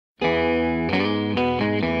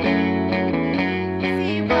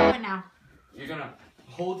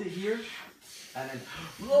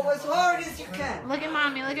Blow as hard as you can. Look at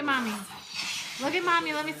mommy, look at mommy. Look at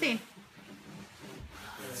mommy, let me see.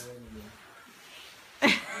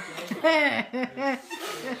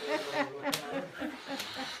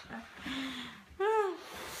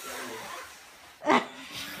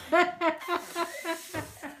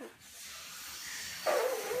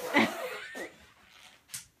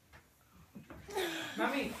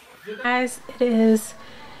 Guys, it is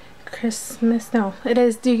Christmas, no, it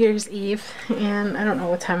is New Year's Eve, and I don't know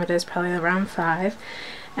what time it is, probably around 5,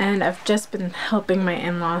 and I've just been helping my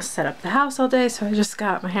in-laws set up the house all day, so I just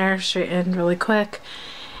got my hair straightened really quick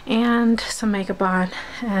and some makeup on,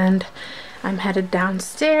 and I'm headed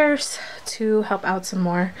downstairs to help out some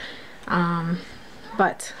more,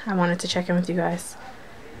 but I wanted to check in with you guys.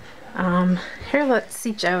 Here, let's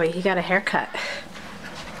see Joey. He got a haircut.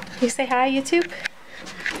 You say hi, YouTube?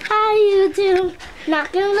 Hi, YouTube.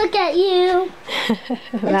 Not gonna look at you.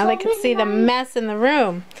 Now they can see the mess in the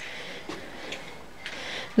room.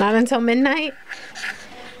 Not until midnight?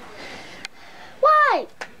 Why?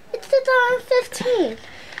 It's 2015.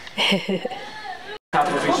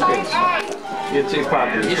 You take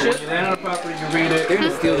property. You should. You land on the property, you read it. They're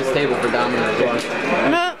gonna steal this table for dominant.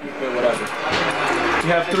 No. Whatever.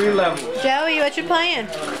 You have 3 levels. Joey, what you playing?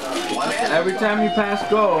 Every time you pass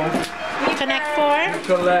go, Connect 4. you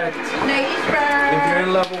collect. If you're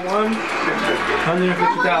in level 1,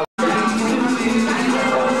 150,000.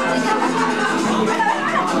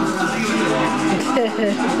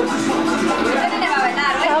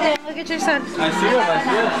 Kelvin, look at your son. Así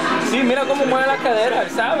es. Sí, mira cómo mueve la cadera,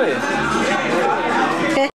 ¿sabes?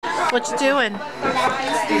 What you doing?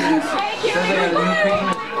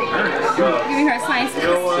 Giving her a slice.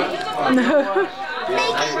 No.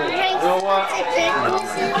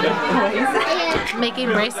 Making Making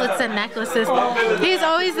bracelets and necklaces. He's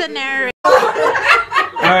always the narrator.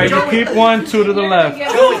 Alright, you keep 1, 2 to the left. Give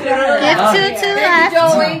 2 to the left.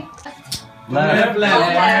 Left.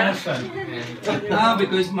 Ah,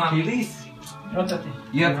 because mom. Keillisse.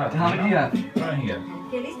 You have, how many do you have? Right here.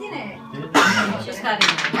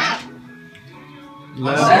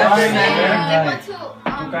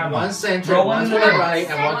 One center, one to the right,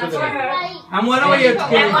 and one to the left. right. I'm one over here.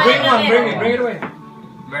 Bring it away.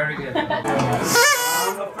 Very good.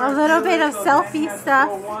 A little bit of selfie stuff.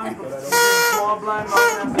 Small blind,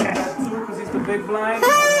 because he's the big blind.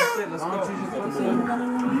 Let's go.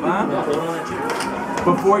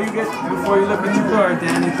 Before you look at your card,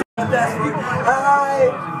 Danny. Hi.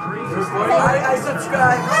 I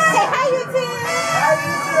subscribe. Say hi, YouTube. Hi,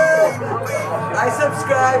 YouTube. I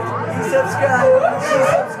subscribe. You subscribe. She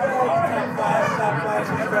subscribe.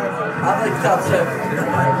 I'm like top 7.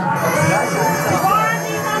 Guys are the top 7.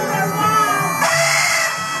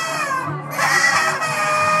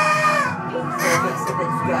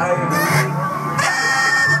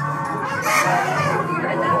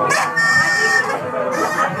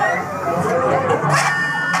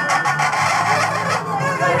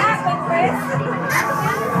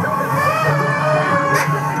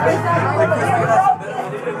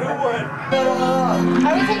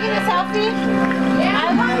 Are we taking a selfie? Yeah. I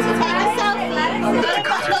want to take a selfie. Look at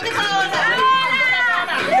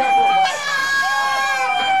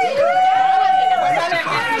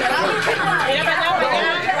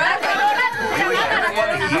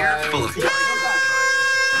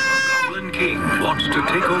Goblin King wants to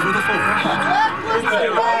take over the forest.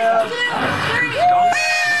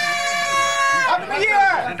 Up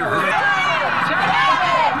here!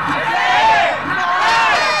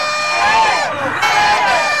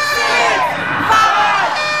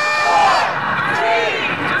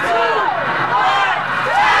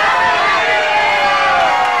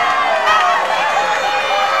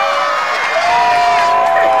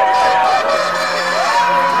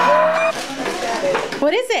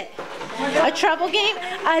 What is it? A trouble game?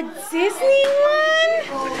 A Disney one?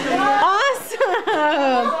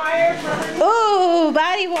 Awesome! Ooh,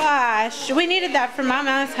 body wash. We needed that for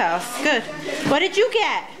Mama's house. Good. What did you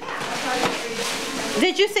get?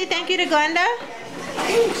 Did you say thank you to Glenda?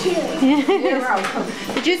 Thank you. You're welcome.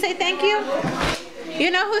 Did you say thank you? You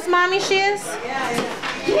know whose mommy she is?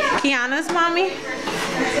 Kiana's mommy?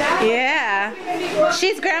 Yeah.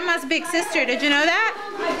 She's Grandma's big sister. Did you know that?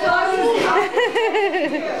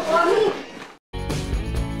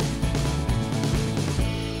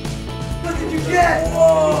 What did you get?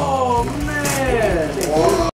 Whoa, man.